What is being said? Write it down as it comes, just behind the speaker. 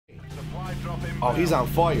Oh, he's on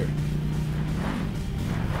fire.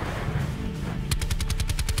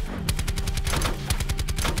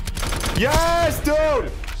 Yes,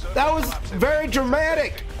 dude! That was very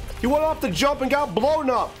dramatic. He went off the jump and got blown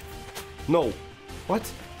up. No. What?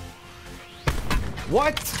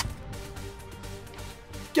 What?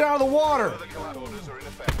 Get out of the water.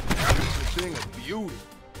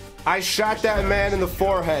 I shot that man in the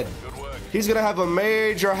forehead. He's gonna have a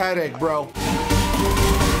major headache, bro.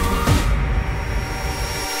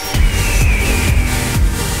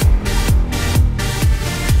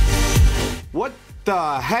 What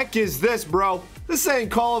the heck is this, bro? This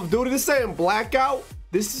ain't Call of Duty. This ain't Blackout.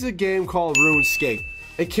 This is a game called RuneScape.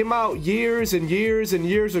 It came out years and years and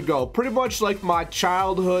years ago, pretty much like my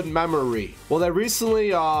childhood memory. Well, they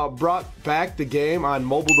recently brought back the game on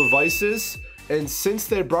mobile devices, and since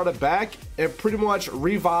they brought it back, it pretty much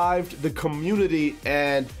revived the community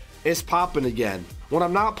and it's popping again. When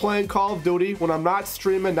I'm not playing Call of Duty, when I'm not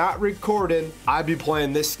streaming, not recording, I be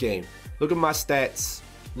playing this game. Look at my stats.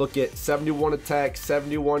 Look at 71 attack,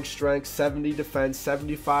 71 strength, 70 defense,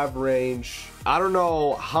 75 range. I don't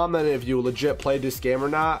know how many of you legit played this game or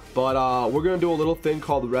not, but we're gonna do a little thing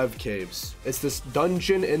called Rev Caves. It's this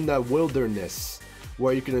dungeon in the wilderness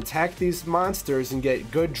where you can attack these monsters and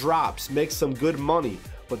get good drops, make some good money.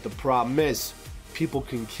 But the problem is, people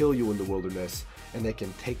can kill you in the wilderness and they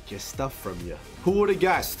can take your stuff from you. Who would have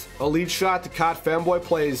guessed? EliteShot, the COD fanboy,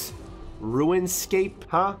 plays RuneScape?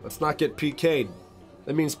 Huh? Let's not get PK'd.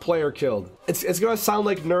 That means player killed. It's gonna sound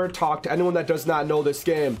like nerd talk to anyone that does not know this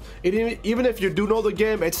game. Even if you do know the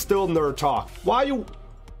game, it's still nerd talk. Why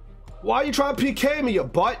are you trying to PK me, you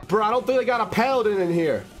butt? Bro, I don't think I got a paladin in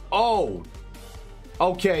here. Oh.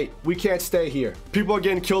 Okay, we can't stay here. People are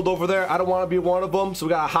getting killed over there. I don't want to be one of them, so we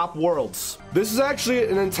gotta hop worlds. This is actually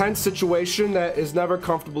an intense situation that is never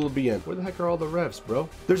comfortable to be in. Where the heck are all the revs, bro?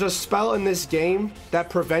 There's a spell in this game that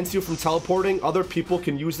prevents you from teleporting. Other people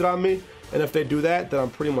can use it on me. And if they do that, then I'm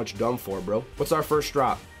pretty much done for, bro. What's our first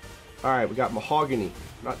drop? All right, we got mahogany.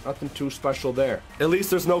 Nothing too special there. At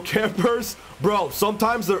least there's no campers. Bro,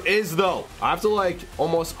 sometimes there is, though. I have to, like,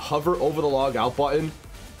 almost hover over the log out button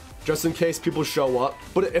just in case people show up.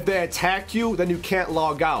 But if they attack you, then you can't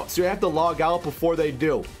log out. So you have to log out before they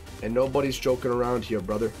do. And nobody's joking around here,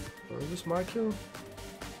 brother. Oh, is this my kill?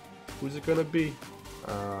 Who's it gonna be?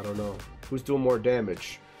 I don't know. Who's doing more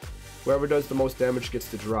damage? Whoever does the most damage gets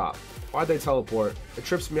to drop. Why'd they teleport? It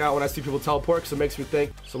trips me out when I see people teleport because it makes me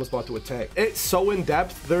think someone's about to attack. It's so in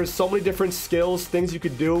depth. There's so many different skills, things you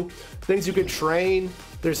could do, things you could train.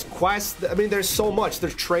 There's quests. I mean, there's so much.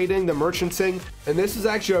 There's trading, the merchanting. And this is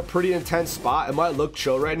actually a pretty intense spot. It might look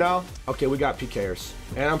chill right now. Okay, we got PKers.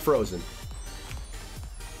 And I'm frozen.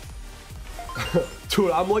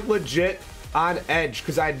 Dude, I'm like legit on edge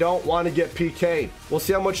because I don't want to get PK'd. We'll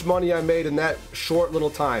see how much money I made in that short little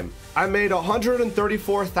time. I made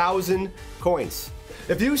 134,000 coins.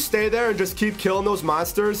 If you stay there and just keep killing those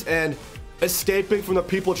monsters and escaping from the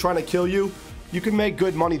people trying to kill you, you can make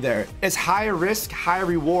good money there. It's higher risk, higher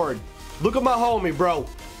reward. Look at my homie, bro.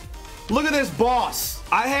 Look at this boss.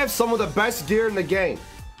 I have some of the best gear in the game.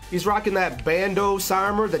 He's rocking that bandos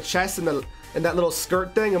armor, the chest and that little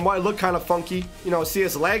skirt thing. It might look kind of funky, you know, see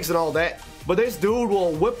his legs and all that. But this dude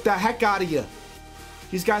will whip the heck out of you.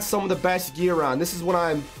 He's got some of the best gear on. This is when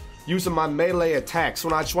I'm using my melee attacks,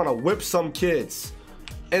 when I just want to whip some kids.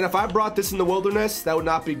 And if I brought this in the wilderness, that would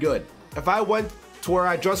not be good. If I went to where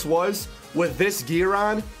I just was with this gear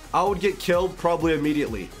on, I would get killed probably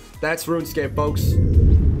immediately. That's RuneScape, folks.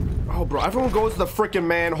 Oh, bro, everyone goes to the freaking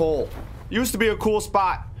manhole. Used to be a cool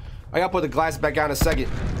spot. I gotta put the glass back on in a second.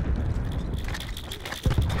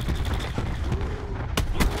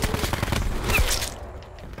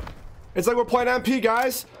 It's like we're playing MP,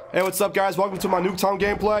 guys. Hey, what's up, guys? Welcome to my Nuketown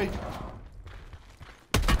gameplay.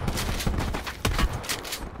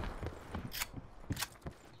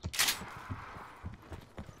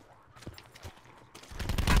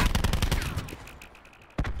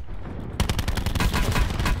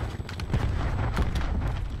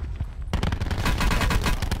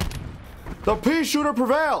 The pea shooter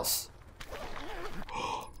prevails.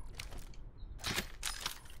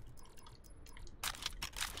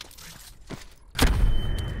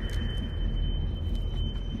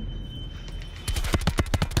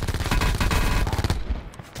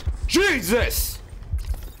 Jesus!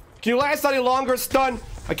 Can you last any longer, stun?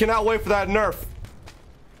 I cannot wait for that nerf.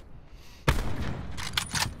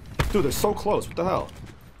 Dude, they're so close. What the hell?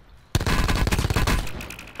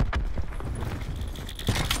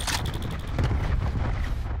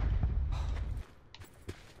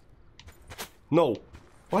 No.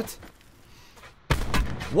 What?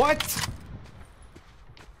 What?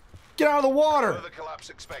 Get out of the water. Further collapse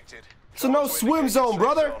expected. It's a no swim zone,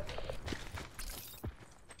 brother.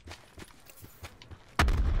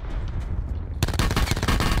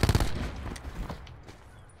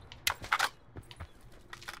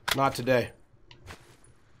 Not today.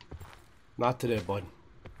 Not today, bud.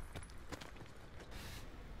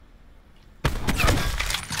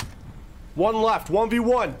 One left,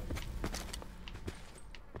 1v1. I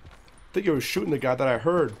think you were shooting the guy that I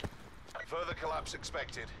heard. Further collapse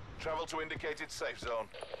expected. Travel to indicated safe zone.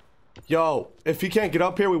 Yo, if he can't get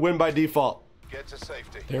up here, we win by default. Get to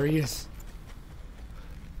safety. There he is.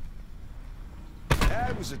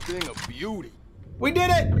 That was a thing of beauty. We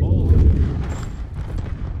did it!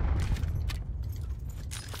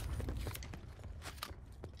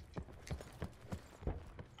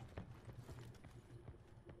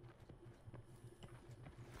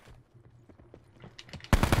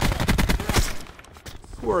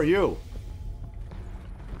 Who are you?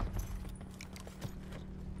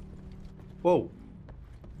 Whoa.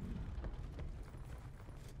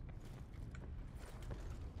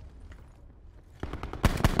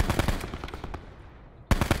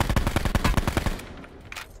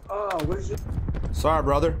 Oh, where's your... Sorry,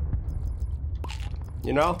 brother.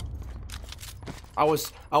 You know, I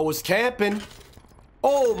was camping.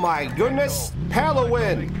 Oh my goodness,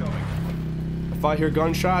 Halloween! If I hear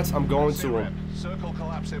gunshots, I'm going to him. Circle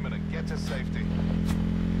collapse imminent. Get to safety.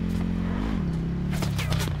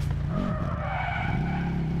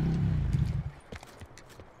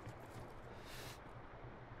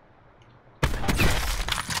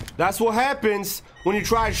 That's what happens when you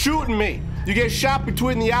try shooting me. You get shot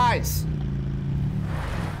between the eyes.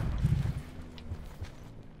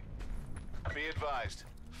 Be advised.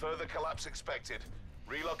 Further collapse expected.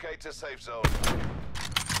 Relocate to safe zone.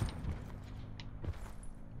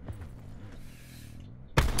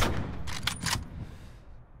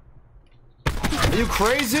 Are you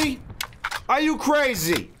crazy? Are you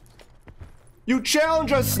crazy? You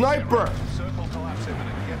challenge a sniper. Circle collapse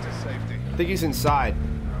imminent. Get to safety. I think he's inside.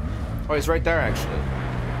 Oh, he's right there, actually.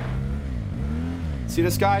 See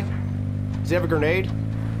this guy? Does he have a grenade?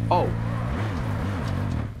 Oh.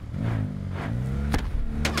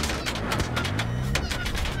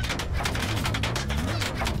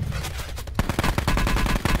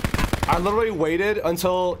 I literally waited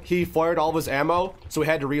until he fired all of his ammo, so we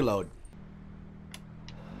had to reload.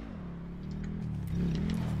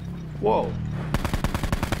 Whoa.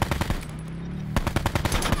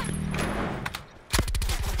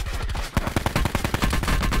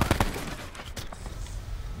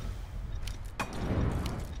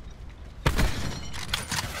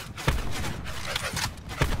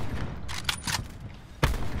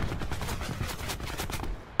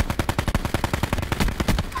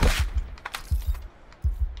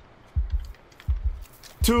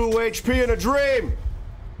 Two HP in a dream.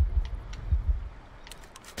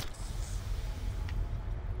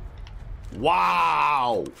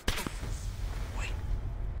 Wow. Wait.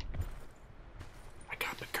 I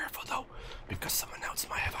gotta be careful though, because someone else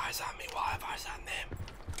might have eyes on me while I have eyes on them.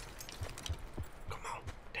 Come on.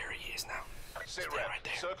 There he is now. Sit Stay right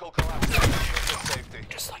there. Circle collapse imminent. Get to safety.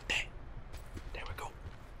 Just like that. There we go.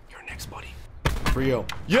 You're next, buddy. For you.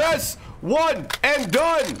 Yes! One and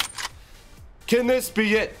done! Can this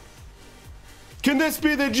be it? Can this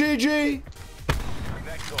be the GG?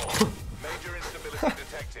 Next call. Major instability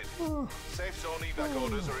detected. Safe zone evac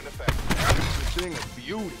orders are in effect. That was a thing of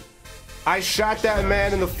beauty. I shot that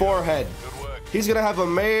man in the forehead. Good work. He's gonna have a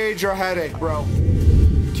major headache, bro.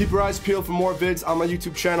 Keep your eyes peeled for more vids on my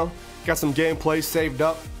YouTube channel. Got some gameplay saved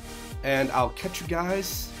up. And I'll catch you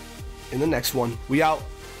guys in the next one. We out.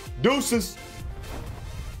 Deuces.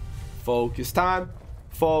 Focus time.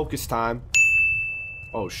 Focus time.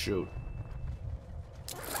 Oh, shoot.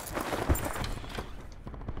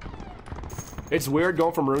 It's weird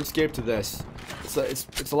going from RuneScape to this.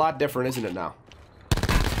 It's a lot different, isn't it now?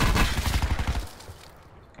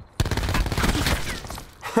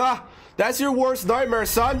 Ha! That's your worst nightmare,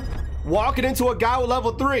 son. Walking into a guy with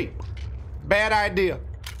level 3. Bad idea.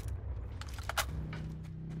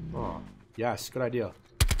 Oh, yes, good idea.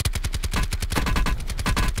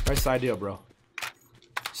 Nice idea, bro.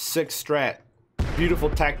 Sick strat. Beautiful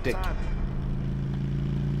tactic.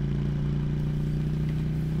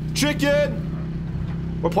 Chicken!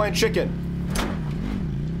 We're playing chicken.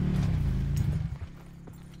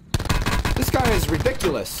 This guy is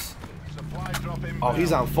ridiculous. Supply drop inbound. Oh,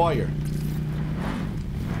 he's on fire.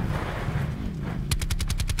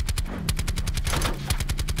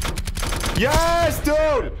 Yes,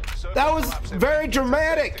 dude! That was very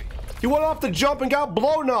dramatic. He went off the jump and got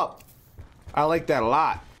blown up. I like that a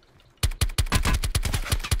lot.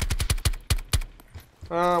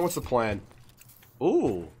 What's the plan?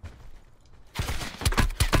 Ooh.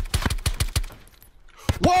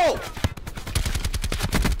 Whoa!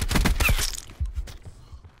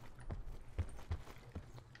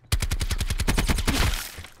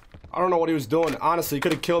 I don't know what he was doing. Honestly, he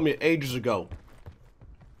could have killed me ages ago.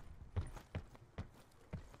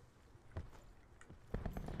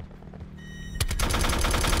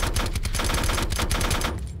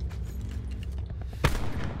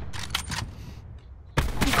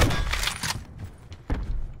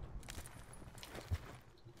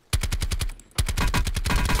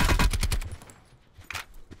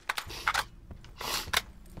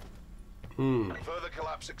 Further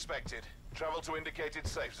collapse expected. Travel to indicated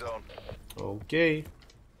safe zone. Okay.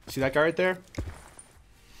 See that guy right there?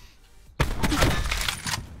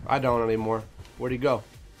 I don't anymore. Where'd he go?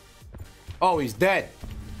 Oh, he's dead.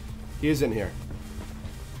 He is in here.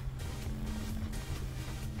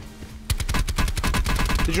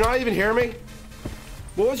 Did you not even hear me?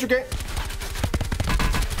 What was your game?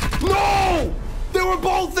 No! They were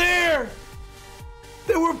both there!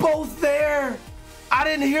 They were both there! I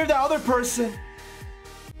didn't hear the other person.